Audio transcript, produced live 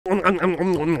I'm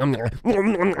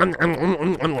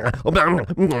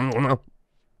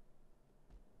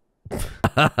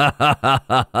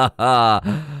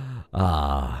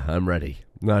ready.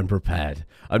 I'm prepared.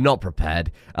 I'm not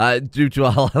prepared. Due to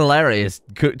a hilarious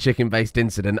cooked chicken-based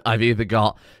incident, I've either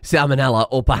got salmonella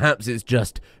or perhaps it's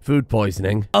just food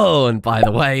poisoning. Oh, and by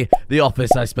the way, the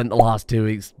office I spent the last 2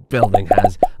 weeks building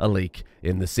has a leak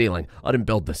in the ceiling. I didn't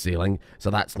build the ceiling, so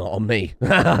that's not on me.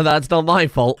 That's not my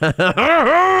fault.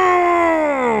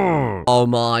 Oh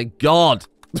my god.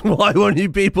 Why won't you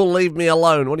people leave me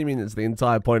alone? What do you mean it's the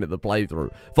entire point of the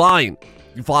playthrough? Fine.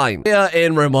 Fine. Here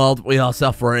in Rimworld, we are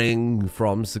suffering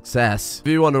from success.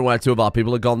 If you're wondering where 2 of our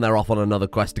people have gone, they're off on another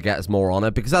quest to get us more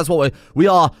honor, because that's what we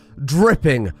are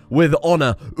dripping with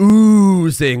honor,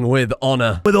 oozing with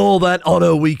honor. With all that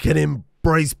honor, we can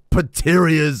embrace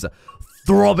Pateria's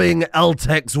throbbing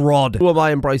Eltex rod. Who am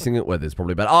I embracing it with? It's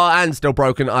probably better. Oh, and still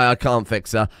broken. I can't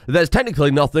fix her. There's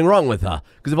technically nothing wrong with her,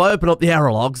 because if I open up the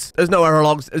error logs, there's no error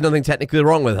logs. There's nothing technically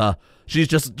wrong with her. She's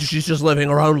just living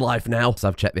her own life now. So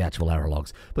I've checked the actual error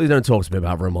logs. Please don't talk to me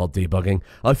about Rimworld debugging.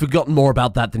 I've forgotten more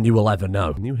about that than you will ever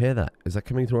know. Can you hear that? Is that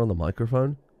coming through on the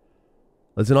microphone?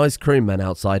 There's an ice cream man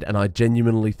outside, and I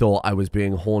genuinely thought I was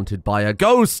being haunted by a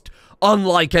ghost.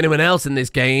 Unlike anyone else in this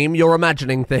game, you're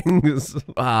imagining things.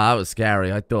 That was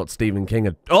scary. I thought Stephen King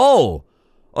had... Oh!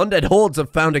 Undead hordes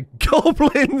have found a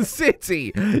goblin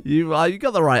city. You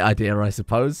got the right idea, I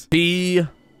suppose.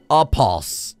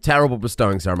 Pass. Terrible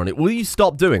bestowing ceremony. Will you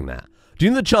stop doing that? Do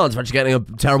you know the chance of actually getting a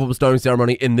terrible bestowing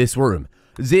ceremony in this room?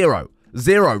 0.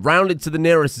 0. Rounded to the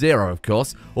nearest 0, of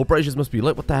course. All braziers must be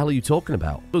lit. What the hell are you talking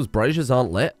about? Those braziers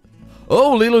aren't lit.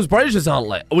 Oh, Lilo's braziers aren't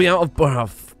lit. Are we out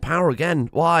of power again?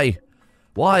 Why?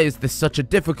 Why is this such a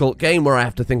difficult game where I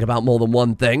have to think about more than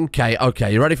one thing?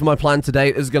 Okay, you ready for my plan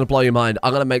today? This is going to blow your mind.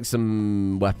 I'm going to make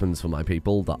some weapons for my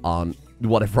people that aren't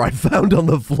whatever I found on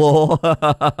the floor.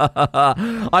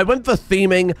 I went for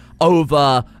theming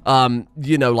over,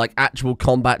 you know, like actual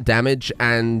combat damage,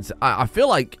 and I feel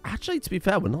like, actually, to be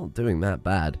fair, we're not doing that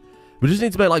bad. We just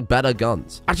need to make, like, better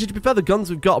guns. Actually, to be fair, the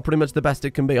guns we've got are pretty much the best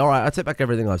it can be. All right, I take back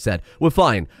everything I've said. We're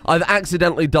fine. I've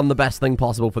accidentally done the best thing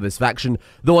possible for this faction,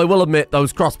 though I will admit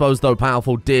those crossbows, though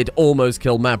powerful, did almost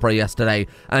kill Mabra yesterday,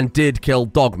 and did kill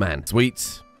Dogman.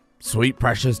 Sweet,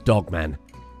 precious Dogman.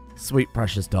 Sweet,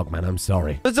 precious Dogman, I'm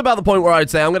sorry. This is about the point where I'd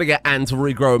say I'm going to get Anne to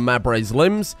regrow Mabray's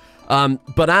limbs.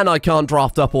 But Anne I can't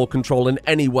draft up or control in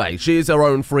any way. She is her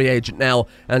own free agent now,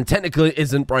 and technically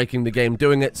isn't breaking the game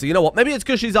doing it. So you know what? Maybe it's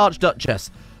because she's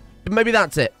Archduchess. Maybe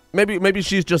that's it. Maybe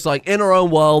she's just like in her own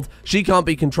world. She can't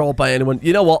be controlled by anyone.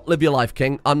 You know what? Live your life,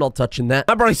 King. I'm not touching that.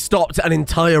 Mabray stopped an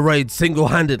entire raid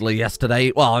single-handedly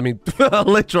yesterday. Well, I mean,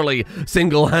 literally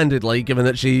single-handedly, given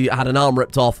that she had an arm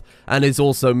ripped off and is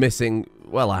also missing...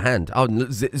 well, a hand. Oh,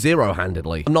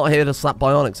 zero-handedly. I'm not here to slap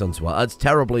bionics onto her. It's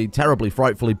terribly,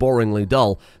 frightfully, boringly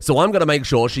dull. So I'm going to make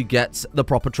sure she gets the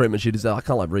proper treatment she deserves. I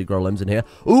can't, like, regrow limbs in here.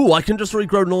 Ooh, I can just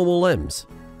regrow normal limbs.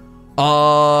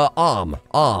 Arm.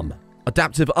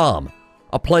 Adaptive arm.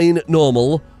 A plain,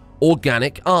 normal,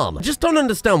 organic arm. I just don't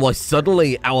understand why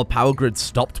suddenly our power grid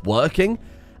stopped working.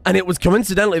 And it was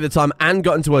coincidentally the time Anne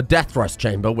got into a death thrust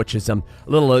chamber, which is a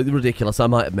little ridiculous, I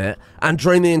might admit, and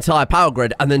drained the entire power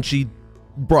grid, and then she...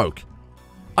 broke.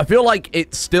 I feel like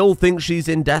it still thinks she's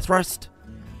in death rest,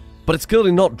 but it's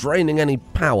clearly not draining any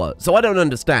power, so I don't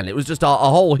understand. It was just a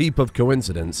whole heap of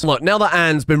coincidence. Look, now that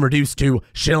Anne's been reduced to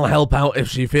she'll help out if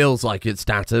she feels like it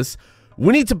status,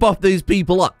 we need to buff these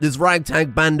people up, this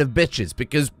ragtag band of bitches,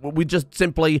 because we just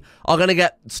simply are going to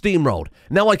get steamrolled.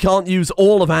 Now I can't use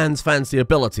all of Anne's fancy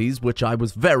abilities, which I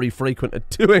was very frequent at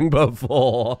doing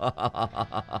before.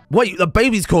 Wait, the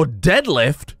baby's called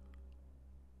Deadlift?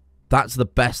 That's the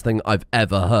best thing I've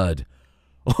ever heard.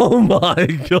 Oh my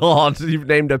god, you've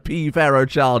named a P. Pharaoh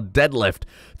child Deadlift.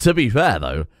 To be fair,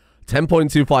 though,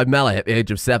 10.25 melee at the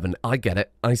age of 7. I get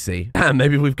it. I see. Damn,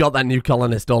 maybe we've got that new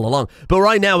colonist all along. But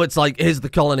right now, it's like, here's the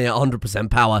colony at 100%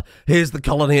 power. Here's the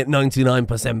colony at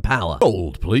 99% power.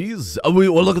 Gold, please.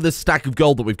 Well, look at this stack of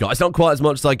gold that we've got. It's not quite as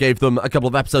much as I gave them a couple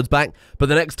of episodes back, but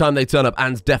the next time they turn up,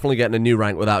 Anne's definitely getting a new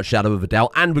rank without a shadow of a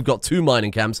doubt. And we've got 2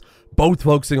 mining camps, both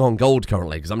focusing on gold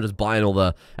currently, because I'm just buying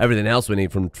all everything else we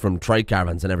need from trade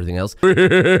caravans and everything else. We're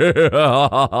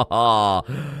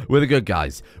the good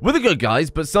guys. We're the good guys,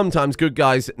 but sometimes good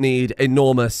guys need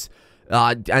enormous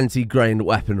anti-grain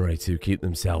weaponry to keep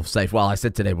themselves safe. Well, I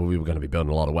said today we were going to be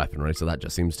building a lot of weaponry, so that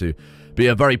just seems to be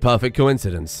a very perfect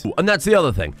coincidence. And that's the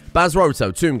other thing.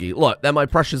 Bazroto, Toomgi, look, they're my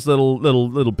precious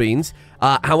little beans.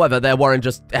 However, they're wearing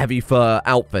just heavy fur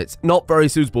outfits, not very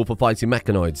suitable for fighting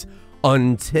mechanoids.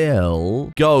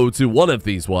 Until go to one of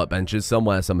these workbenches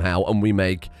somewhere, somehow, and we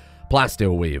make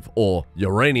plasteel weave or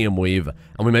uranium weave,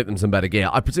 and we make them some better gear.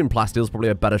 I presume plasteel's probably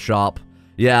a better sharp.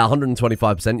 Yeah,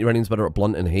 125%. Uranium's better at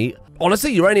blunt and heat.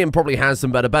 Honestly, uranium probably has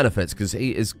some better benefits because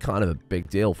heat is kind of a big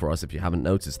deal for us if you haven't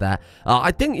noticed that.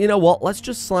 I think, you know what? Let's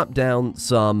just slap down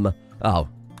some... Oh.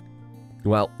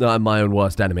 Well, I'm my own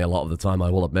worst enemy a lot of the time, I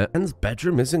will admit. Ben's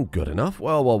bedroom isn't good enough?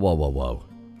 Whoa, whoa, whoa, whoa, whoa.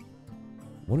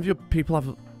 One of your people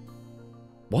have...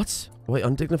 What? Wait,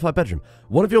 undignified bedroom.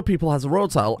 One of your people has a royal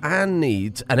tile and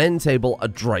needs an end table, a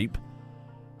drape,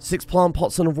 6 plant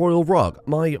pots, and a royal rug.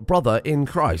 My brother in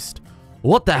Christ.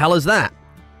 What the hell is that?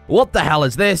 What the hell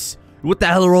is this? What the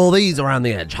hell are all these around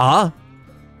the edge, huh?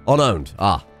 Unowned.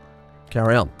 Ah.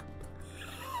 Carry on.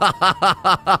 Yeah,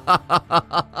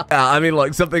 I mean,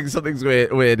 look, something's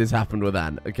weird has happened with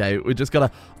Anne, okay? We just gotta...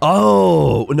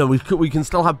 Oh! No, we can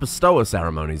still have bestower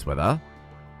ceremonies with her.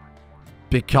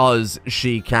 Because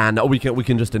she can... Oh, we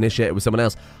can just initiate it with someone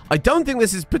else. I don't think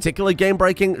this is particularly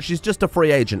game-breaking. She's just a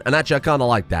free agent, and actually, I kind of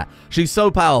like that. She's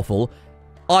so powerful...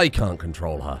 I can't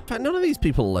control her. In fact, none of these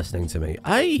people are listening to me.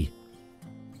 Hey!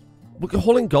 We're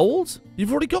hauling gold?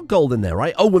 You've already got gold in there,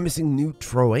 right? Oh, we're missing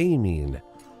neutroamine.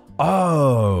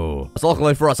 Oh. So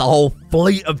luckily for us, a whole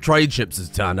fleet of trade ships has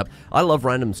turned up. I love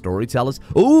random storytellers.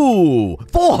 Ooh!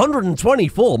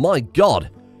 424! My God!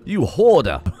 You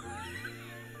hoarder.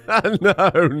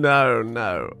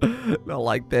 No. Not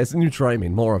like this.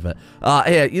 Neutroamine, more of it.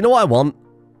 Here, you know what I want?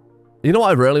 You know what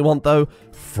I really want, though?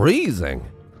 Freezing.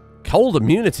 Cold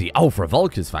immunity. Oh, for a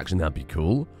Volker's faction, that'd be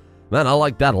cool. Man, I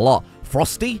like that a lot.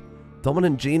 Frosty?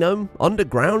 Dominant genome?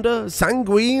 Undergrounder?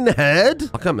 Sanguine head?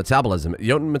 I can't metabolism.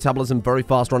 Jotun metabolism very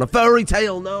fast on a furry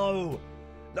tail. No!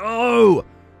 No!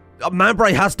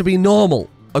 Mabray has to be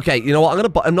normal. Okay, you know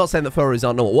what? I'm not saying that furries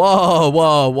aren't normal.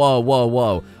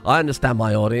 Whoa. I understand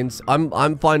my audience.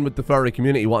 I'm fine with the furry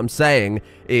community. What I'm saying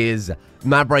is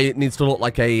Mabray needs to look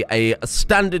like a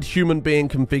standard human being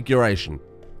configuration.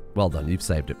 Well done, you've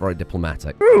saved it. Very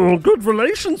diplomatic. Oh, good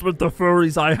relations with the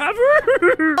furries I have.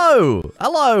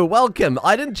 Hello, welcome.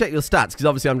 I didn't check your stats, because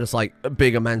obviously I'm just, like,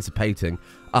 big emancipating.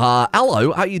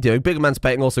 Hello, how you doing? Big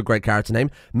emancipating, also great character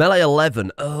name. Melee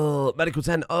 11. Oh, medical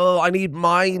 10. Oh, I need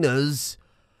miners.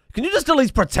 Can you just at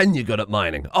least pretend you're good at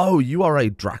mining? Oh, you are a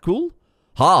Dracul?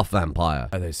 Half vampire.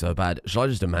 Are they so bad? Should I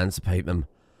just emancipate them?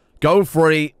 Go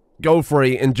free. Go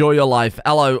free. Enjoy your life.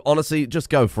 Hello, honestly, just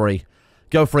go free.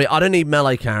 Go free. I don't need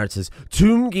melee characters.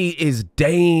 Toomgi is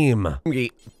Dame. Toomgi,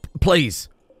 please.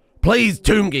 Please,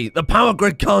 Toomgi. The power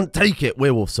grid can't take it.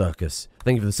 Werewolf Circus.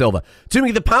 Thank you for the silver.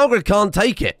 Toomgi, the power grid can't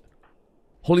take it.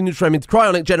 Holy Neutroamine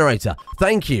cryonic generator.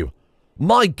 Thank you.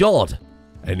 My God.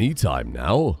 Anytime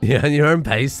now. Yeah, at your own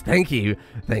pace. Thank you.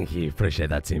 Thank you. Appreciate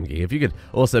that, Toomgi. If you could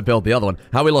also build the other one.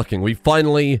 How are we looking? We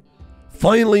finally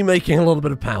making a little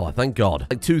bit of power. Thank God.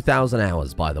 Like 2,000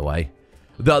 hours, by the way.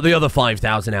 The other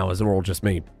 5,000 hours are all just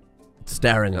me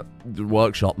staring at the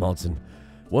workshop mods and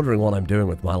wondering what I'm doing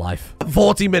with my life.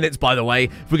 40 minutes, by the way,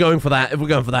 if we're going for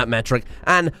that metric.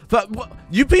 And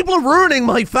you people are ruining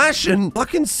my fashion.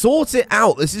 Fucking sort it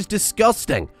out. This is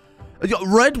disgusting.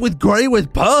 Red with gray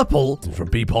with purple. From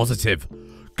B positive.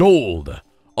 Gold.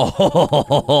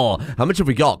 Oh, how much have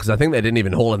we got? Because I think they didn't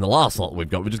even haul in the last lot we've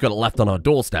got. We just got it left on our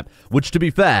doorstep, which, to be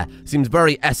fair, seems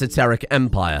very esoteric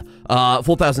empire.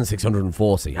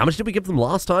 4,640. How much did we give them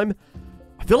last time?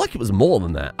 I feel like it was more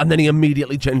than that. And then he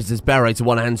immediately changes his beret to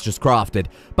one hand's just crafted.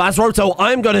 Bazroto,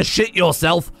 I'm gonna shit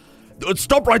yourself.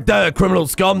 Stop right there, criminal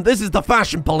scum. This is the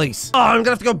fashion police. Oh, I'm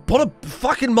gonna have to go put a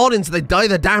fucking mod in so they dye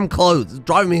their damn clothes. It's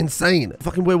driving me insane.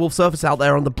 Fucking werewolf surface out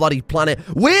there on the bloody planet.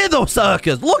 We're the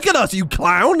circus. Look at us, you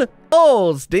clown.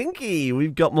 Oh, stinky.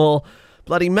 We've got more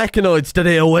bloody mechanoids to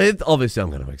deal with. Obviously,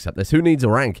 I'm gonna accept this. Who needs a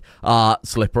rank?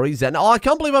 Slippery, Zen. Oh, I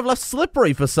can't believe I've left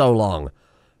Slippery for so long.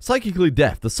 Psychically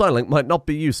deaf. The silent might not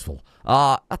be useful.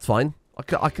 That's fine.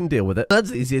 I can deal with it.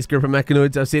 That's the easiest group of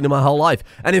mechanoids I've seen in my whole life.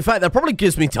 And in fact, that probably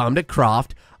gives me time to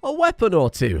craft a weapon or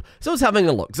two. So I was having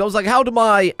a look. So I was like, how do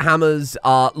my hammers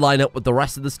line up with the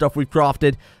rest of the stuff we've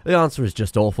crafted? The answer is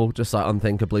just awful. Just like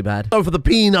unthinkably bad. So for the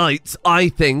P-Knights, I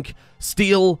think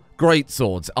steel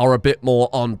greatswords are a bit more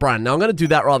on brand. Now, I'm going to do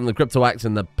that rather than the Crypto Axe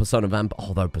and the Persona Vampire.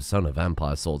 Although Persona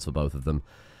Vampire swords for both of them.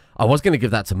 I was going to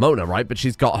give that to Mona, right? But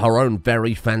she's got her own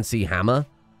very fancy hammer.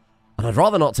 And I'd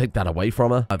rather not take that away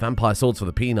from her. Vampire swords for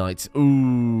the P-Knights.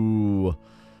 Ooh.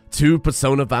 2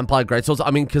 Persona Vampire Greatswords.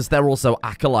 I mean, because they're also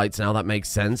acolytes now. That makes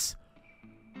sense.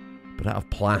 But out of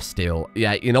plasteel.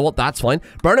 Yeah, you know what? That's fine.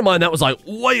 Bear in mind, that was like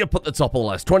way up at the top of the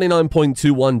list.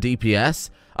 29.21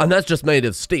 DPS. And that's just made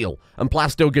of steel. And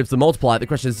plasteel gives the multiplier. The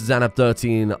question is, does Anne have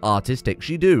 13 artistic?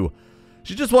 She do.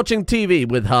 She's just watching TV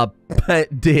with her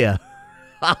pet deer.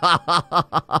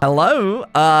 Hello?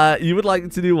 You would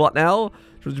like to do what now?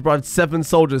 Should provide 7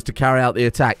 soldiers to carry out the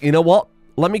attack. You know what?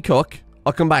 Let me cook.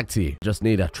 I'll come back to you. Just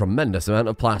need a tremendous amount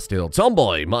of plasteel.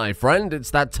 Tomboy, my friend,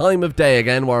 it's that time of day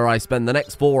again where I spend the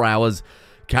next 4 hours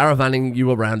caravanning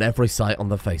you around every site on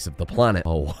the face of the planet.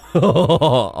 Oh,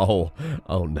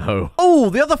 oh no. Oh,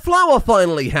 the other flower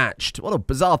finally hatched. What a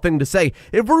bizarre thing to say.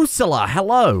 Irusula,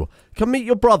 hello. Come meet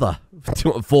your brother.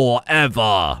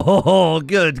 Forever. Oh,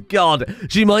 good God.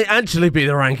 She might actually be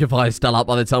the rank of VE Stellarch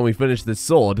by the time we finish this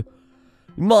sword.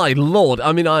 My lord.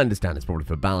 I mean, I understand it's probably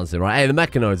for balancing, right? Hey, the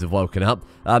mechanoids have woken up.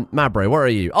 Mabray, where are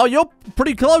you? Oh, you're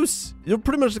pretty close. You're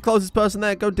pretty much the closest person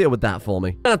there. Go deal with that for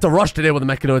me. You don't have to rush to deal with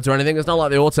the mechanoids or anything. It's not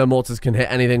like the auto-mortars can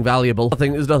hit anything valuable. I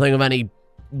think there's nothing of any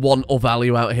want or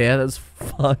value out here. That's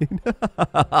fine.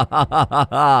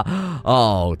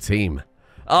 Oh, team.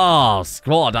 Oh,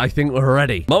 squad, I think we're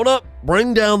ready. Mona,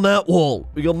 bring down that wall.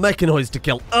 We got mechanoids to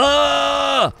kill.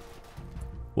 Ah!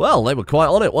 Well, they were quite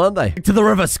on it, weren't they? To the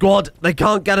river, squad. They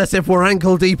can't get us if we're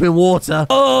ankle deep in water.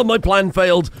 Oh, my plan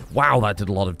failed. Wow, that did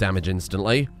a lot of damage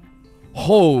instantly.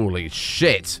 Holy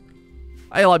shit.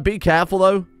 Hey, like, be careful,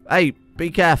 though. Hey, be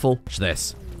careful. Watch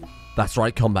this. That's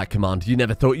right, combat command. You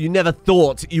never thought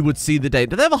you would see the day.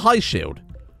 Do they have a high shield?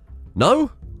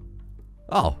 No?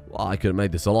 Oh, well, I could have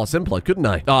made this a lot simpler, couldn't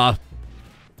I?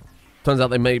 Turns out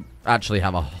they may actually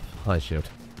have a high shield.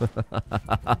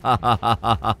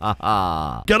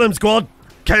 Get him, squad!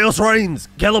 Chaos reigns!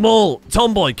 Kill them all!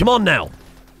 Tomboy, come on now!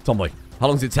 Tomboy, how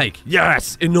long does it take?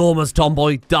 Yes! Enormous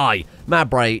Tomboy, die!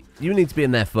 Mabray, you need to be in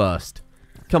there first.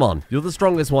 Come on, you're the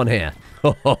strongest one here.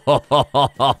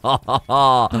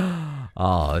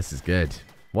 Oh, this is good.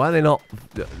 Why are they not...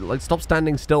 Like, stop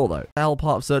standing still, though. Hell,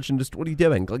 part of search and destroy. What are you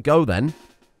doing? Like, go, then.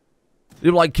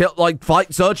 You, like, kill, like,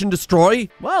 fight, search, and destroy?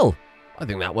 Well, I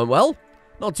think that went well.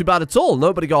 Not too bad at all.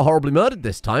 Nobody got horribly murdered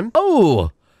this time. Oh,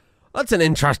 that's an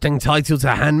interesting title to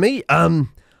hand me.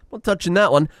 Not touching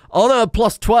that one. Honor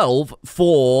plus 12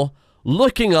 for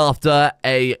looking after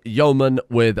a yeoman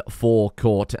with 4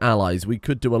 court allies. We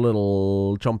could do a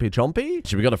little chompy.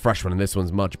 Actually, we got a fresh one, and this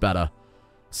one's much better.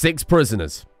 6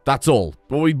 prisoners. That's all.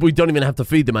 We don't even have to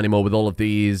feed them anymore with all of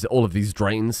these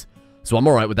drains. So I'm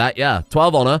all right with that. Yeah,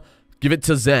 12 honor. Give it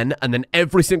to Zen, and then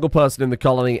every single person in the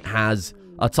colony has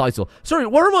a title. Sorry,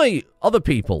 where are my other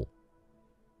people?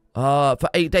 For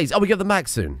 8 days. Oh, we get them back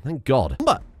soon. Thank God.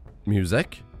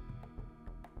 Music.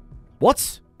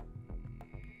 What?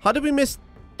 How did we miss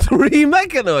 3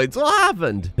 mechanoids? What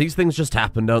happened? These things just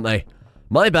happen, don't they?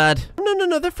 My bad.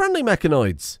 No, they're friendly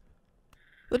mechanoids.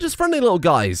 They're just friendly little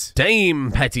guys.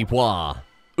 Dame Petit Pois.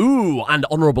 Ooh, and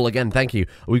honorable again, thank you.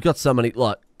 We've got so many.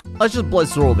 Look, let's just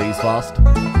blaze through all these fast.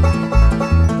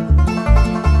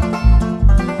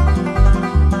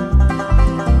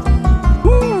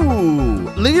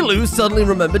 Lilu suddenly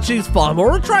remembered she's far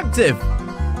more attractive.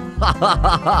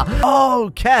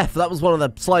 Oh, Kef, that was one of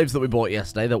the slaves that we bought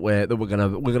yesterday that we're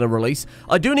gonna release.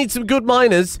 I do need some good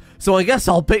miners, so I guess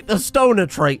I'll pick the stoner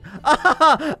trait.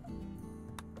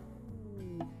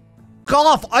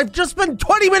 Golf, I've just spent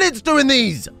 20 minutes doing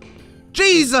these.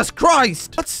 Jesus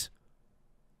Christ. What?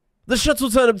 The shuttle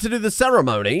turned up to do the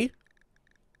ceremony.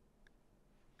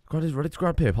 God is ready to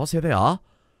grab Pierpos. Here they are.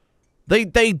 They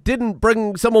didn't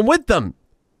bring someone with them.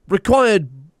 Required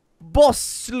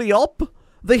Bossliop.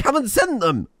 They haven't sent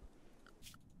them.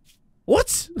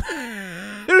 What?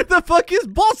 Who the fuck is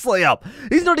Bossliop?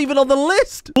 He's not even on the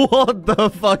list. What the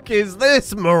fuck is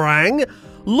this, Meringue?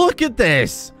 Look at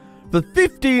this. For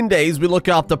 15 days, we look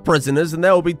after prisoners, and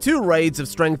there will be 2 raids of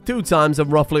strength 2 times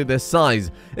of roughly this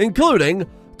size, including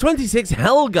 26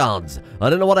 Hellguards. I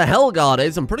don't know what a Hellguard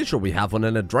is. I'm pretty sure we have one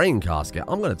in a drain casket.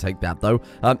 I'm going to take that, though.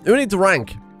 Who needs a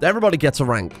rank? Everybody gets a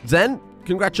rank. Zen,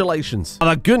 congratulations.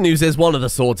 The good news is one of the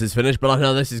swords is finished, but I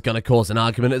know this is going to cause an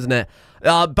argument, isn't it?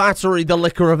 Battery, the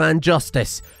liquor of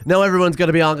injustice. Now everyone's going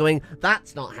to be arguing,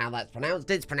 that's not how that's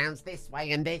pronounced. It's pronounced this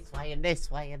way and this way and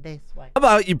this way and this way. How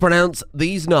about you pronounce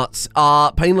these nuts?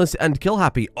 Painless and kill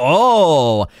happy.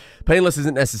 Oh, painless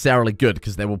isn't necessarily good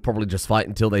because they will probably just fight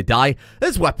until they die.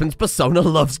 This weapon's persona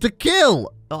loves to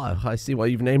kill. Oh, I see why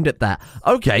you've named it that.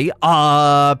 Okay,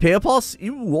 Pierpos,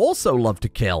 you also love to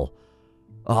kill.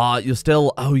 You're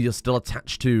still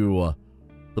attached to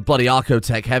the bloody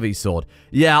Archotech heavy sword.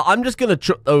 Yeah, I'm just gonna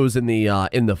chuck those in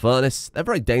the furnace. They're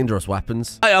very dangerous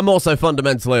weapons. I am also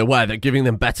fundamentally aware that giving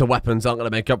them better weapons aren't gonna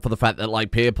make up for the fact that, like,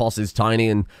 Pierpos is tiny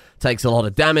and takes a lot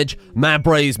of damage.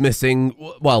 Mabray's missing,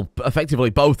 well, effectively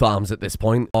both arms at this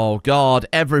point. Oh god,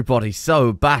 everybody's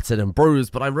so battered and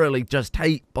bruised, but I really just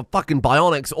hate fucking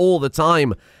bionics all the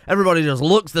time. Everybody just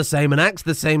looks the same and acts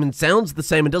the same and sounds the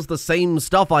same and does the same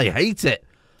stuff. I hate it.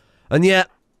 And yet,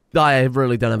 I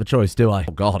really don't have a choice, do I?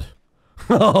 Oh, God.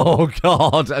 Oh,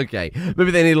 God. Okay.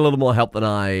 Maybe they need a little more help than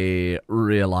I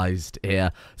realized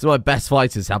here. So my best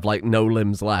fighters have, like, no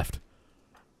limbs left.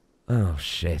 Oh,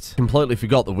 shit. Completely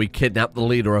forgot that we kidnapped the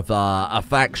leader of a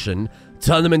faction,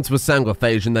 turned them into a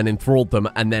Sanguophage, and then enthralled them,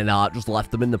 and then just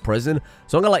left them in the prison.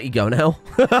 So I'm gonna let you go now.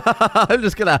 I'm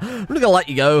just gonna let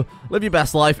you go. Live your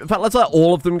best life. In fact, let's let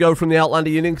all of them go from the Outlander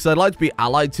Union, because I'd like to be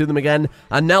allied to them again.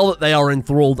 And now that they are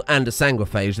enthralled and a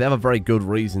Sanguophage, they have a very good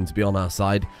reason to be on our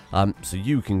side. So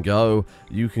you can go.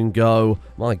 You can go.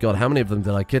 My God, how many of them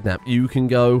did I kidnap? You can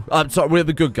go. I'm sorry, we're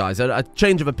the good guys. A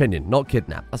change of opinion, not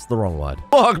kidnap. That's the wrong word.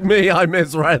 Fuck me, I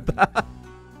misread that.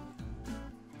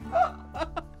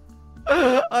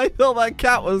 I thought that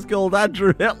cat was called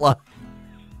Andrew Hitler.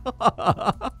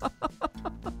 Whoa,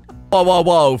 whoa,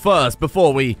 whoa. First,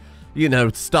 before we, you know,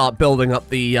 start building up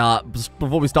the,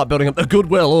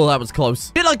 goodwill. Oh, that was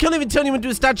close. Dude, I can't even turn you into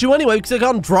a statue anyway, because I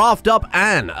can't draft up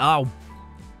Anne. Oh.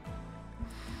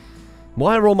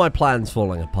 Why are all my plans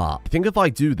falling apart? I think if I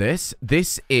do this,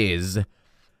 this is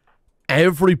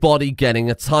everybody getting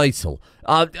a title.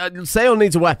 Sale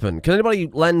needs a weapon. Can anybody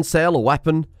lend Sale a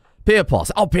weapon? Pierpos.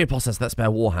 Oh, Pierpos has that spare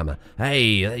Warhammer.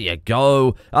 Hey, there you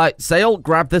go. All right, Sale,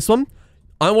 grab this one.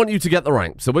 I want you to get the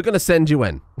rank, so we're going to send you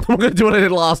in. We're going to do what I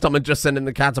did last time and just send in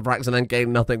the cataphracts and then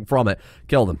gain nothing from it.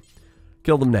 Kill them.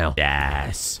 Kill them now.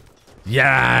 Yes.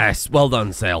 Yes. Well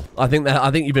done, Sale. I think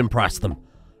you've impressed them.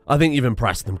 I think you've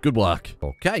impressed them. Good work.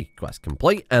 Okay, quest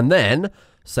complete. And then,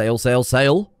 Sale, Sale,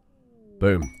 Sale.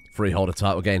 Boom. Freeholder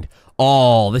title gained.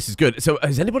 Oh, this is good. So,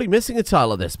 is anybody missing a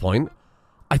title at this point?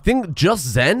 I think just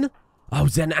Zen? Oh,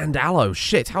 Zen and Aloe.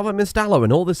 Shit, how have I missed Aloe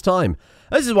in all this time?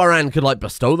 This is where Anne could, like,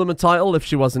 bestow them a title if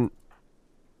she wasn't...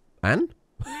 Anne?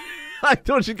 I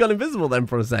thought she'd gone invisible then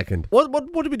for a second. What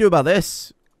do we do about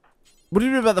this? What do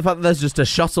we do about the fact that there's just a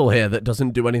shuttle here that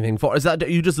doesn't do anything for... Are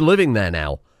you just living there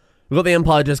now? We've got the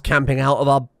Empire just camping out of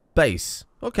our base.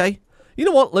 Okay. You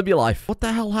know what? Live your life. What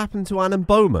the hell happened to Anne and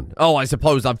Bowman? Oh, I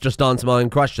suppose I've just answered my own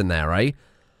question there, eh?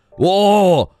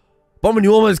 Whoa! Bowman,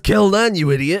 you almost killed Anne, you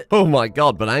idiot. Oh my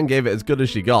God, but Anne gave it as good as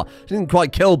she got. She didn't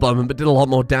quite kill Bowman, but did a lot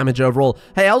more damage overall.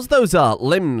 Hey, how's those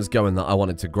limbs going that I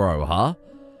wanted to grow, huh?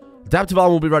 Adaptive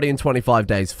arm will be ready in 25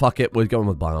 days. Fuck it, we're going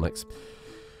with bionics.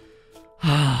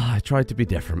 I tried to be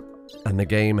different, and the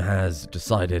game has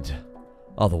decided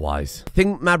otherwise. I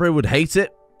think Mabry would hate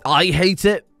it. I hate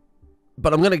it,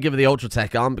 but I'm going to give her the Ultra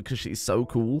Tech arm because she's so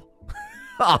cool.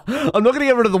 I'm not going to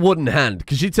get rid of the wooden hand,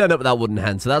 because she turned up with that wooden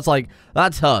hand, so that's like,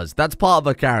 that's hers. That's part of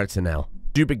her character now.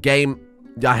 Stupid game.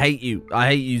 I hate you. I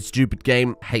hate you, stupid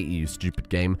game. Hate you, stupid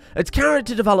game. It's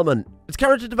character development. It's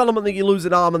character development that you lose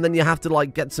an arm, and then you have to,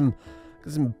 like, get some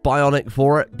bionic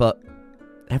for it, but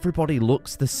everybody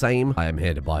looks the same. I am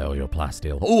here to buy all your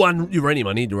plasteel. Oh, and uranium.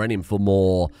 I need uranium for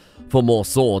more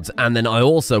swords, and then I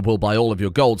also will buy all of your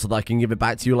gold so that I can give it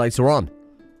back to you later on.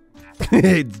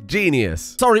 It's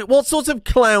genius. Sorry, what sort of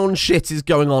clown shit is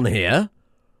going on here?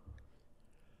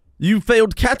 You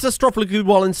failed catastrophically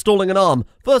while installing an arm.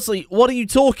 Firstly, what are you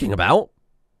talking about?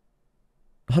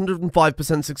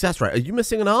 105% success rate. Are you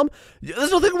missing an arm?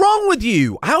 There's nothing wrong with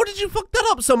you. How did you fuck that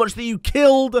up so much that you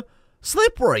killed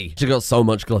Slippery? She got so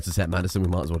much glitter set medicine, we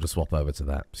might as well just swap over to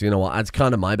that. So you know what? That's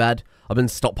kind of my bad. I've been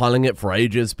stockpiling it for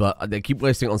ages, but they keep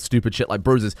wasting it on stupid shit like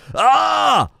bruises.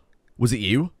 Ah! Was it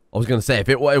you? I was going to say, if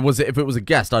it was a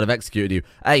guest, I'd have executed you.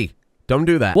 Hey, don't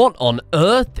do that. What on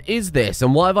earth is this,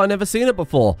 and why have I never seen it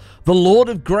before? The Lord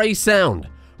of Grey Sound.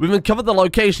 We've uncovered the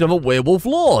location of a werewolf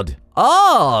lord.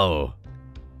 Oh.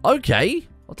 Okay.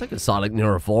 I'll take a silent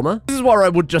neuroformer. This is where I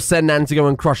would just send Anne to go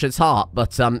and crush its heart,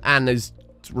 but Anne is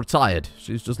retired.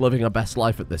 She's just living her best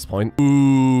life at this point.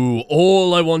 Ooh,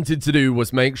 all I wanted to do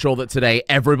was make sure that today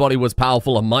everybody was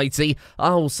powerful and mighty.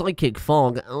 Oh, psychic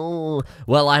fog. Oh,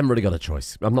 well, I haven't really got a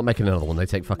choice. I'm not making another one. They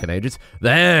take fucking ages.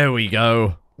 There we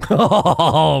go.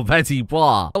 Oh, petit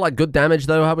pois. I like good damage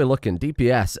though. How are we looking?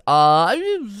 DPS.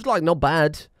 It's like not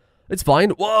bad. It's fine.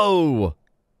 Whoa.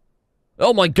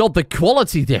 Oh my God, the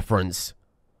quality difference.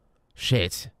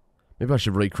 Shit. Maybe I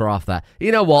should recraft that.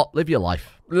 You know what? Live your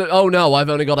life. Oh no, I've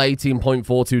only got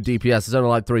 18.42 DPS. It's only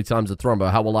like 3 times the Thrombo.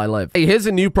 How will I live? Hey, here's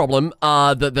a new problem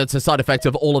that's a side effect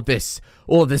of all of this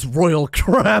royal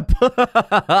crap.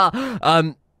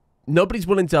 Nobody's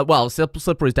willing to, well,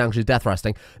 Slippery's down, she's death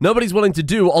resting. Nobody's willing to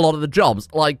do a lot of the jobs,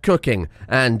 like cooking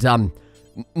and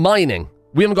mining.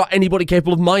 We haven't got anybody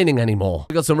capable of mining anymore.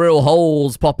 We've got some real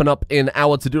holes popping up in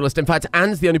our to-do list. In fact,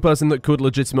 Anne's the only person that could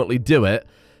legitimately do it.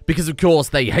 Because, of course,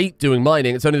 they hate doing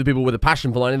mining. It's only the people with a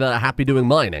passion for mining that are happy doing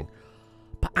mining.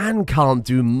 and can't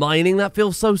do mining. That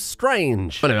feels so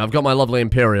strange. Anyway, I've got my lovely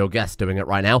Imperial guest doing it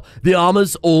right now. The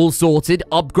armor's all sorted.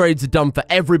 Upgrades are done for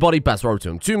everybody. Best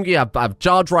Rotom Toomgi. I have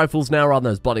charge rifles now rather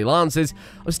than those bloody lances.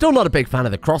 I'm still not a big fan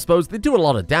of the crossbows. They do a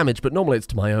lot of damage, but normally it's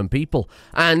to my own people.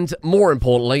 And more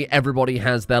importantly, everybody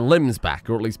has their limbs back,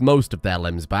 or at least most of their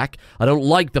limbs back. I don't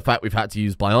like the fact we've had to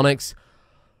use bionics.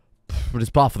 But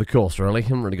it's par for the course, really.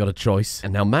 Haven't really got a choice.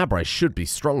 And now Mabrai should be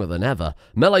stronger than ever.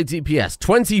 Melee DPS,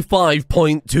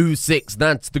 25.26.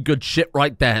 That's the good shit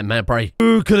right there, Mabrai.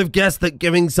 Who could have guessed that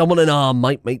giving someone an arm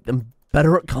might make them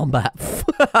better at combat?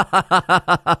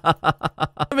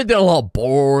 I've been doing a lot of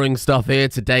boring stuff here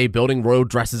today. Building royal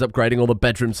dresses, upgrading all the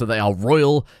bedrooms so they are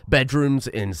royal bedrooms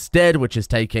instead, which is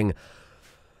taking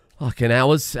fucking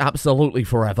hours, absolutely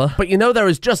forever. But you know, there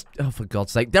is just, oh, for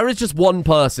God's sake, there is just one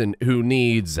person who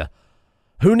needs an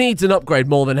upgrade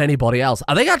more than anybody else.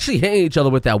 Are they actually hitting each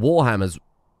other with their warhammers?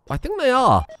 I think they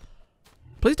are.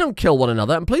 Please don't kill one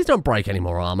another, and please don't break any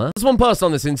more armor. There's one person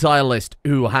on this entire list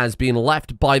who has been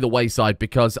left by the wayside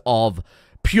because of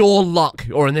pure luck,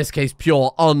 or in this case,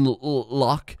 pure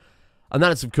unluck. And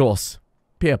that is, of course,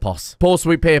 Pierpos. Poor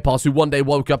sweet Pierpos, who one day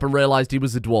woke up and realized he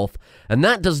was a dwarf. And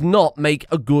that does not make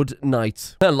a good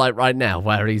night. Like right now,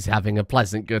 where he's having a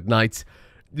pleasant good night,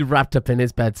 wrapped up in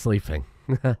his bed sleeping.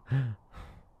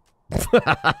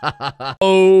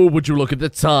 Oh, would you look at the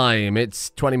time?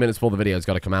 It's 20 minutes before the video's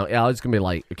got to come out. Yeah, it's gonna be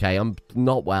late. Okay, I'm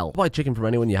not well. Buy chicken from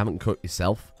anyone you haven't cooked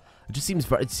yourself. It just seems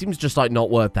just like not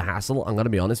worth the hassle. I'm gonna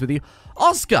be honest with you.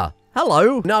 Oscar,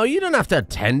 hello. No, you don't have to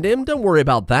attend him. Don't worry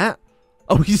about that.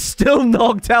 Oh, he's still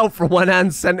knocked out from when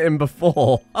Anne sent him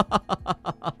before.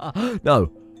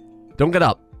 No, don't get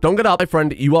up. Don't get up, my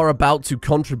friend. You are about to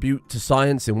contribute to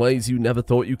science in ways you never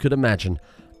thought you could imagine.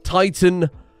 Titan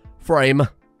frame.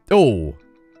 Oh,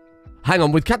 hang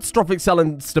on. With catastrophic cell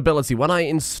instability, when I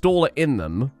install it in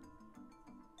them...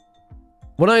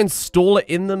 Oh, no.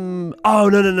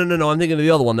 I'm thinking of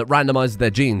the other one that randomizes their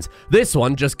genes. This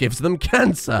one just gives them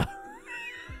cancer.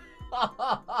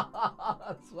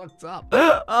 That's fucked up.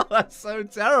 Oh, that's so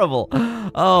terrible.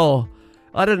 Oh,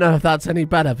 I don't know if that's any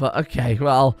better, but okay.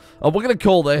 Well, we're going to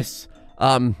call this...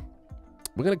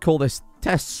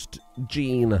 test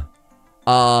gene...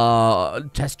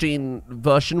 test gene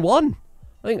version 1.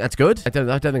 I think that's good. I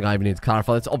don't think I even need to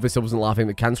clarify this. Obviously, I wasn't laughing at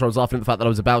the cancer. I was laughing at the fact that I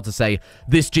was about to say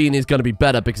this gene is going to be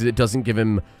better because it doesn't give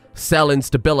him cell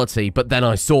instability. But then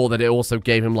I saw that it also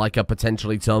gave him like a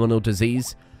potentially terminal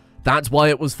disease. That's why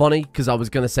it was funny, because I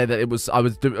was going to say that I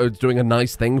was doing a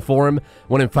nice thing for him,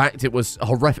 when in fact it was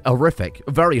horrific.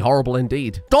 Very horrible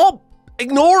indeed. Stop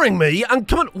ignoring me and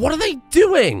come on. What are they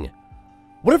doing?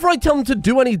 Whenever I tell them to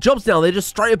do any jobs now, they just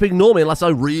straight up ignore me unless I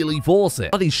really force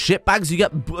it. Are these shitbags? You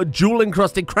get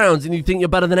jewel-encrusted crowns and you think you're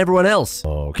better than everyone else.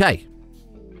 Okay.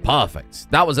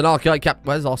 Perfect. That was an archetype cap.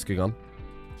 Where's Oscar gone?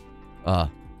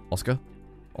 Oscar?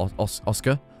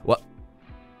 Oscar? What?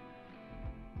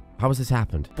 How has this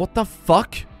happened? What the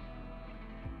fuck?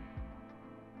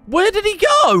 Where did he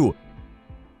go?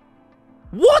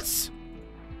 What?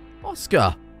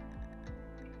 Oscar?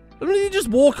 Did he just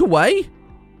walk away?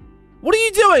 What are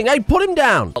you doing? Hey, put him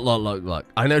down. Look.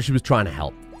 I know she was trying to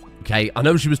help. Okay, I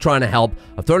know she was trying to help.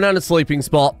 I've thrown down a sleeping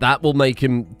spot. That will make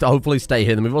him hopefully stay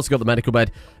here. Then we've also got the medical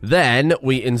bed. Then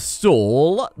we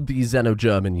install the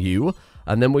Xenogerman U.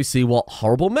 And then we see what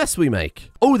horrible mess we make.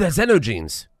 Oh, they're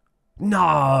Xenogenes.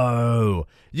 No.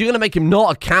 You're going to make him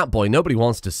not a cat boy. Nobody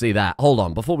wants to see that. Hold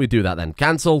on. Before we do that then.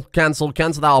 Cancel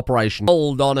that operation.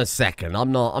 Hold on a second.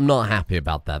 I'm not happy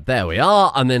about that. There we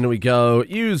are. And then we go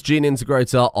use gene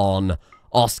integrator on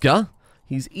Oscar.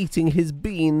 He's eating his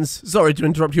beans. Sorry to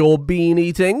interrupt your bean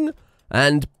eating.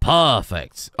 And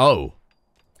perfect. Oh.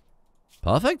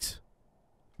 Perfect?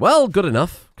 Well, good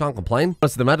enough. Can't complain.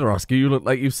 What's the matter, Oscar? You look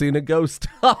like you've seen a ghost.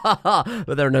 But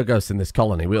there are no ghosts in this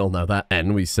colony. We all know that.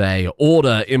 And we say,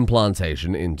 order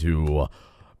implantation into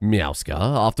Meowska.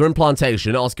 After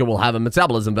implantation, Oscar will have a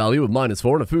metabolism value of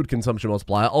 -4 and a food consumption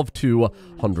multiplier of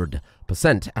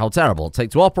 200%. How terrible. Take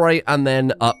to operate, and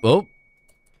then, oh.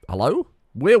 Hello?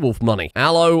 Werewolf money.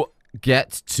 Allo,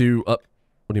 get to,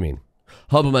 what do you mean?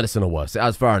 Herbal medicine or worse.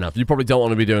 That's fair enough. You probably don't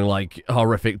want to be doing, like,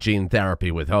 horrific gene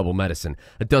therapy with herbal medicine.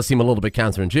 It does seem a little bit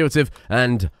counterintuitive.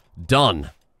 And done.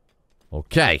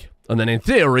 Okay. And then, in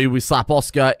theory, we slap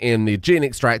Oscar in the gene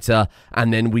extractor,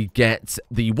 and then we get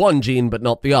the one gene, but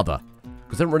not the other.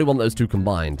 Because I don't really want those two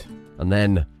combined. And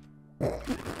then...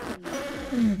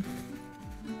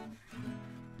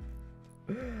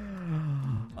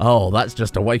 Oh, that's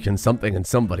just awakened something in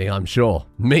somebody, I'm sure.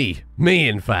 Me,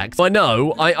 in fact. I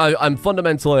know, I'm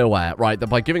fundamentally aware, right, that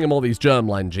by giving him all these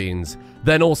germline genes,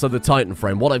 then also the Titan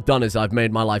frame, what I've done is I've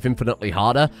made my life infinitely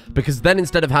harder, because then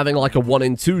instead of having like a 1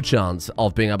 in 2 chance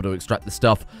of being able to extract the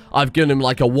stuff, I've given him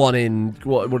like a 1 in,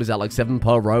 what is that, like 7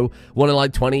 per row? 1 in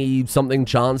like 20-something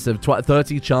chance of,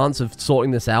 30 chance of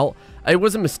sorting this out. It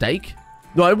was a mistake.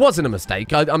 No, it wasn't a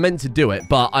mistake. I meant to do it,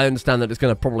 but I understand that it's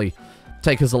going to probably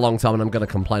take us a long time, and I'm going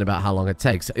to complain about how long it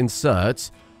takes.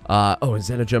 Insert. Oh,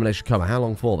 xenogermination coma. How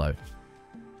long for, though?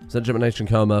 Xenogermination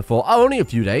coma for, only a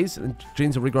few days. And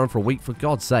genes are regrown for a week, for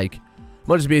God's sake.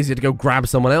 Might just be easier to go grab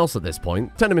someone else at this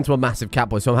point. Turn him into a massive cat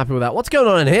boy, so I'm happy with that. What's going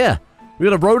on in here? We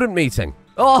got a rodent meeting.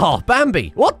 Oh,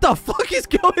 Bambi. What the fuck is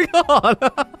going on?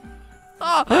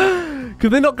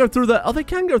 Could they not go through the... Oh, they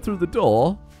can go through the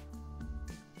door.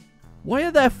 Why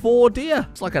are there 4 deer?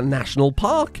 It's like a national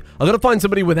park. I've got to find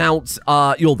somebody without,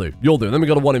 you'll do. And then we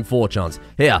got a 1 in 4 chance.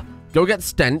 Here, go get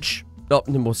Stench. Oh,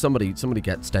 well, somebody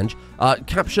get Stench.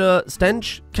 Capture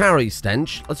Stench, carry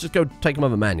Stench. Let's just go take him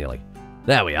over manually.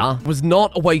 There we are. It was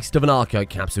not a waste of an archive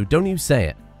capsule. Don't you say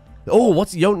it. Oh,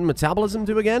 what's Jotun metabolism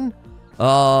do again?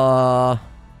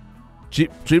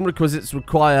 Gene requisites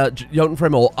require Jotun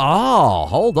frame or... Ah,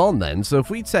 hold on then. So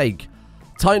if we take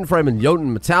Titan frame and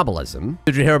Jotun metabolism...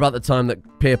 Did you hear about the time that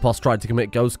Pierpos tried to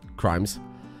commit ghost crimes?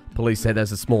 Police say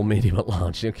there's a small medium at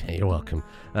large. Okay, you're welcome.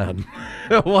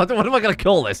 What am I going to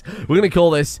call this? We're going to call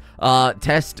this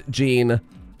Test Gene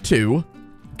 2.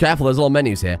 Careful, there's a lot of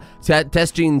menus here.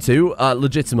 Test Gene 2,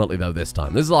 legitimately though this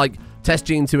time. This is like Test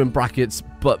Gene 2 in brackets,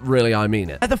 but really I mean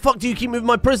it. How the fuck do you keep moving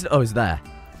my prisoner? Oh, he's there.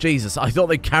 Jesus, I thought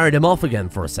they carried him off again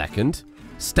for a second.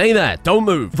 Stay there, don't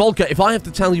move. Volker, if I have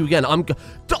to tell you again, what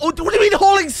do you mean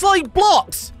hauling slate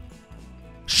blocks?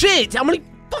 Shit, how many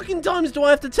fucking times do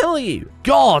I have to tell you?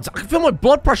 God, I can feel my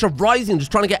blood pressure rising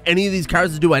just trying to get any of these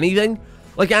characters to do anything.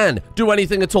 Like, Anne, do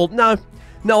anything at all? No,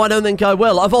 I don't think I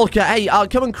will. Volker, hey,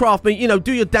 come and craft me,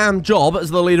 do your damn job as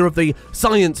the leader of the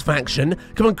science faction.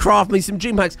 Come and craft me some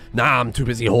gene packs. Nah, I'm too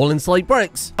busy hauling slate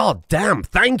bricks. Oh, damn,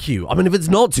 thank you. I mean, if it's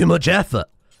not too much effort.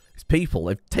 These people,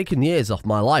 they've taken years off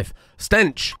my life.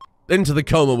 Stench, into the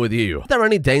coma with you. Is there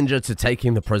any danger to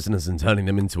taking the prisoners and turning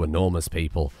them into enormous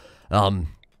people?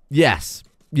 Yes.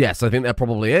 Yes, I think there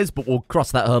probably is, but we'll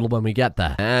cross that hurdle when we get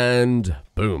there. And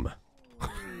boom.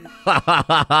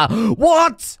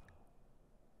 What?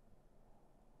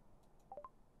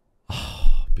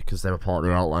 Because they were part of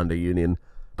the Outlander Union.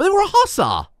 But they were a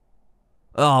Hussar.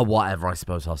 Oh, whatever. I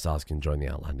suppose Hussars can join the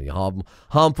Outlander.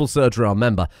 Harmful surgery, I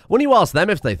remember. When you ask them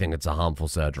if they think it's a harmful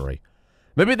surgery.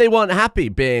 Maybe they weren't happy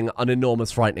being an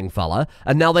enormous frightening fella,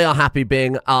 and now they are happy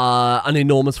being an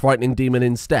enormous frightening demon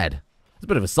instead. It's a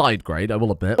bit of a side grade, I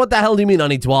will admit. What the hell do you mean I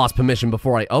need to ask permission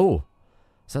before I... Oh,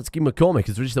 Satsuki McCormick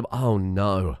has reached the... Oh,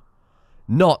 no.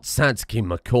 Not Satsuki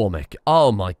McCormick.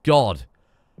 Oh, my God.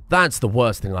 That's the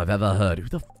worst thing I've ever heard. Who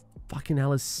the fucking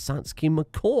hell is Satsuki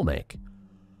McCormick?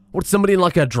 What, somebody in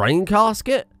like a drain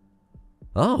casket?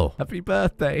 Oh, happy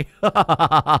birthday. Oh,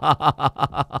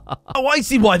 I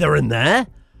see why they're in there.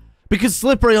 Because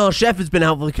Slippery, our chef, has been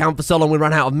out of the camp for so long we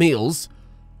ran out of meals.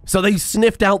 So they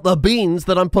sniffed out the beans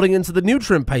that I'm putting into the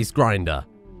nutrient paste grinder.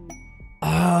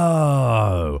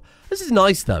 Oh, this is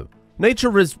nice though.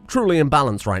 Nature is truly in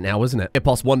balance right now, isn't it?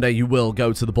 Ipos, one day you will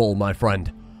go to the ball, my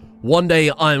friend. One day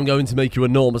I am going to make you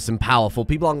enormous and powerful.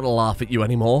 People aren't going to laugh at you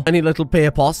anymore. Any little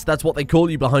Pierpos, that's what they call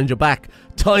you behind your back.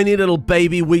 Tiny little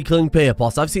baby weakling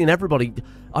Pierpos. I've seen everybody.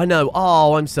 I know.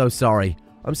 Oh, I'm so sorry.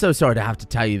 I'm so sorry to have to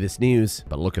tell you this news.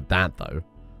 But look at that, though.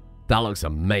 That looks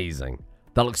amazing.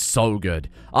 That looks so good.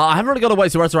 I haven't really got a way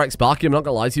to resurrect Sparky. I'm not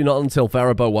going to lie to you. Not until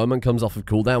Pharaoh Woman comes off of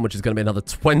cooldown, which is going to be another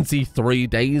 23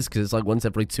 days, because it's like once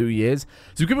every 2 years.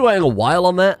 So we could be waiting a while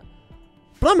on that.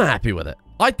 But I'm happy with it.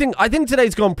 I think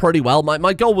today's gone pretty well.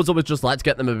 My goal was always just let's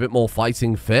get them a bit more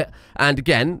fighting fit. And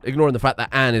again, ignoring the fact that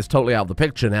Anne is totally out of the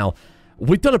picture now,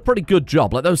 we've done a pretty good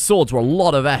job. Like, those swords were a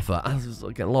lot of effort.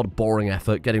 Again, a lot of boring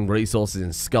effort, getting resources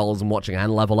in skulls and watching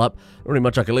Anne level up. Not really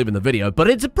much I can leave in the video, but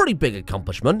it's a pretty big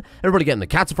accomplishment. Everybody getting the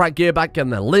cataphract gear back, getting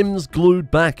their limbs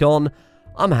glued back on.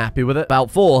 I'm happy with it. About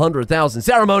 400,000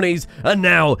 ceremonies, and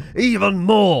now even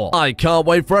more. I can't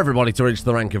wait for everybody to reach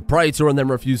the rank of Praetor and then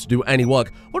refuse to do any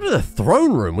work. What is the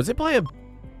throne room? Was it by a...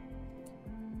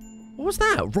 What was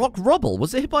that? Rock rubble?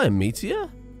 Was it hit by a meteor?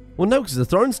 Well, no, because the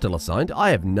throne's still assigned. I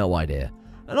have no idea.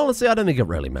 And honestly, I don't think it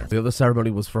really matters. The other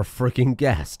ceremony was for a freaking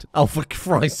guest. Oh, for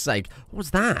Christ's sake. What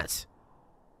was that?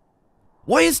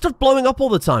 Why is stuff blowing up all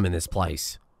the time in this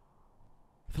place?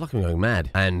 I feel like I'm going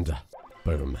mad. And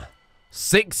boom.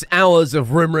 6 hours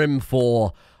of Rim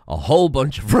for a whole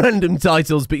bunch of random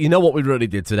titles, but you know what we really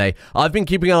did today? I've been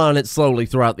keeping an eye on it slowly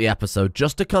throughout the episode,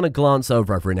 just to kind of glance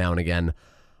over every now and again.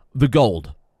 The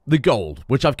gold,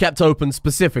 which I've kept open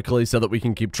specifically so that we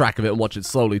can keep track of it and watch it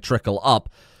slowly trickle up.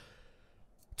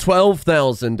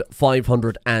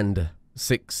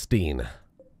 12,516.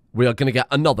 We are going to get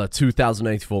another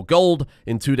 2,084 gold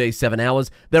in 2 days, 7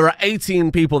 hours. There are 18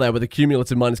 people there with a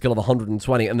cumulative minus skill of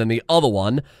 120, and then the other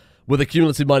one with a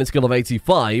cumulative minus skill of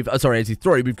 83.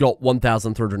 We've got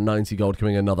 1,390 gold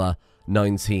coming another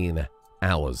 19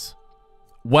 hours.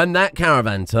 When that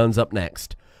caravan turns up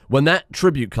next, when that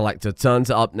tribute collector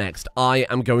turns up next, I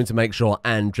am going to make sure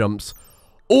Anne jumps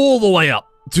all the way up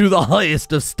to the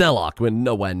highest of Stellarch. We're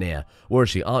nowhere near. Where is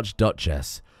she?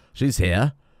 Archduchess. She's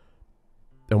here.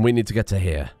 And we need to get to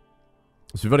here.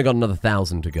 So we've only got another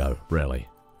 1,000 to go, really.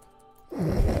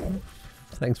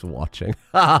 Thanks for watching.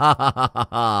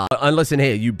 And listen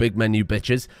here, you big men, you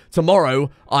bitches. Tomorrow,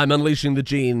 I'm unleashing the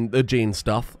gene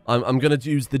stuff. I'm going to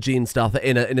use the gene stuff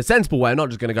in a sensible way. I'm not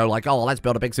just going to go like, oh, let's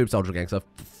build a big super soldier gang. So I'm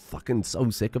fucking so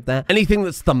sick of that. Anything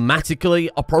that's thematically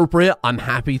appropriate, I'm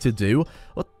happy to do.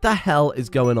 What the hell is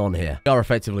going on here? We are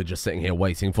effectively just sitting here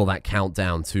waiting for that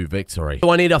countdown to victory.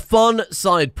 So I need a fun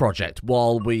side project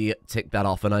while we tick that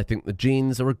off. And I think the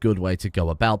genes are a good way to go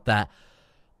about that.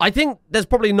 I think there's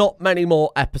probably not many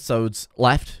more episodes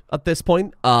left at this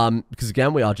point, because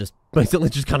again, we are just basically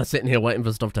just kind of sitting here waiting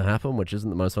for stuff to happen, which isn't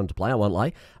the most fun to play, I won't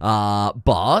lie.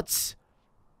 But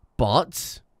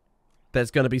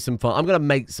there's going to be some fun. I'm going to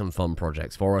make some fun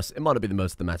projects for us. It might not be the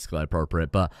most thematically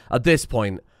appropriate, but at this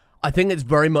point, I think it's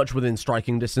very much within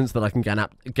striking distance that I can get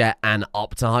Anne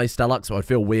up to high Stellarch, so I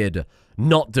feel weird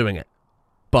not doing it.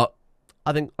 But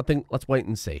I think let's wait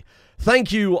and see.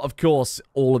 Thank you, of course,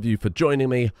 all of you for joining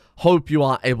me. Hope you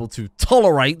are able to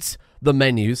tolerate the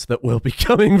menus that will be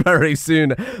coming very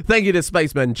soon. Thank you to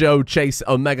Spaceman Joe, Chase,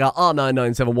 Omega,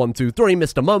 R997123,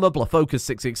 Mr. Moma,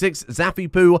 Blafocus666,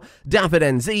 Zaffy Poo, David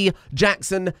NZ,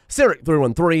 Jackson,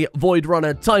 Cyric313, Void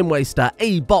Runner, Time Waster,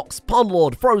 A-Box,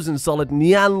 Pondlord, Frozen Solid,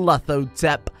 Nyan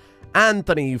Lathotep,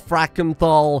 Anthony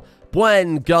Frackenthal,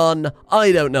 Bwen Gun,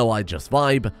 I Don't Know, I Just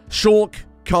Vibe, Shork,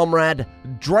 Comrade,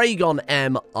 Dragon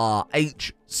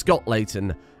MRH, Scott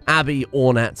Layton, Abby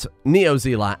Ornat, Neo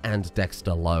Zela, and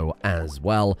Dexter Lowe as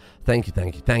well. Thank you for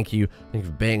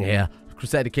being here.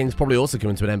 Crusader King's probably also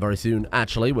coming to an end very soon.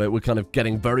 Actually, we're kind of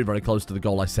getting very, very close to the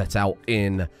goal I set out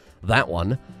in that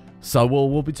one. So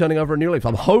we'll be turning over a new leaf.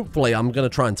 Hopefully, I'm going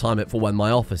to try and time it for when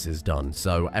my office is done.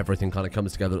 So everything kind of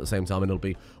comes together at the same time and it'll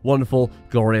be wonderful,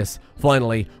 glorious.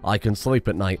 Finally, I can sleep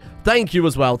at night. Thank you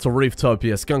as well to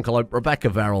Rooftopia, Skunkalope, Rebecca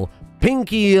Verrill,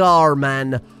 Pinky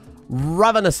R-Man,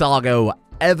 Ravanasago,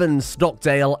 Evan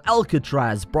Stockdale,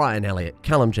 Alcatraz, Brian Elliott,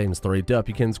 Callum James 3,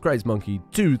 Derpykins, Craze Monkey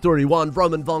 231,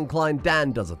 Roman Von Klein,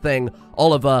 Dan Does a Thing,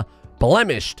 Oliver,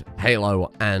 Blemished,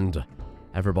 Halo, and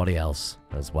everybody else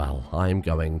as well. I'm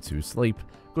going to sleep.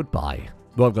 Goodbye.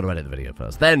 Well, I've got to edit the video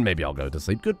first. Then maybe I'll go to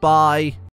sleep. Goodbye.